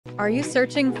Are you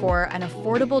searching for an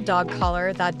affordable dog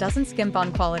collar that doesn't skimp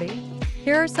on quality?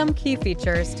 Here are some key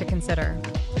features to consider.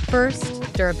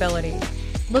 First, durability.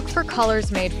 Look for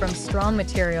collars made from strong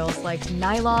materials like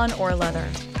nylon or leather,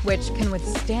 which can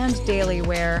withstand daily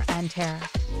wear and tear.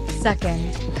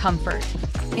 Second, comfort.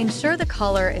 Ensure the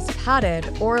collar is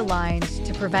padded or lined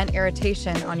to prevent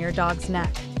irritation on your dog's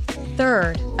neck.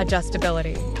 Third,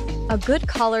 adjustability. A good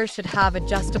collar should have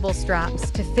adjustable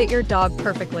straps to fit your dog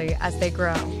perfectly as they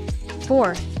grow.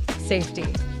 Fourth, safety.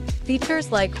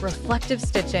 Features like reflective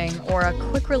stitching or a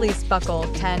quick-release buckle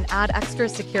can add extra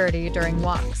security during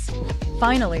walks.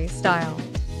 Finally, style.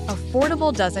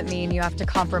 Affordable doesn't mean you have to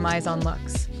compromise on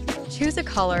looks. Choose a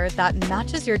collar that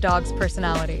matches your dog's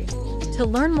personality. To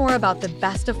learn more about the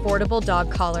best affordable dog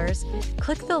collars,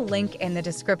 click the link in the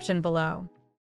description below.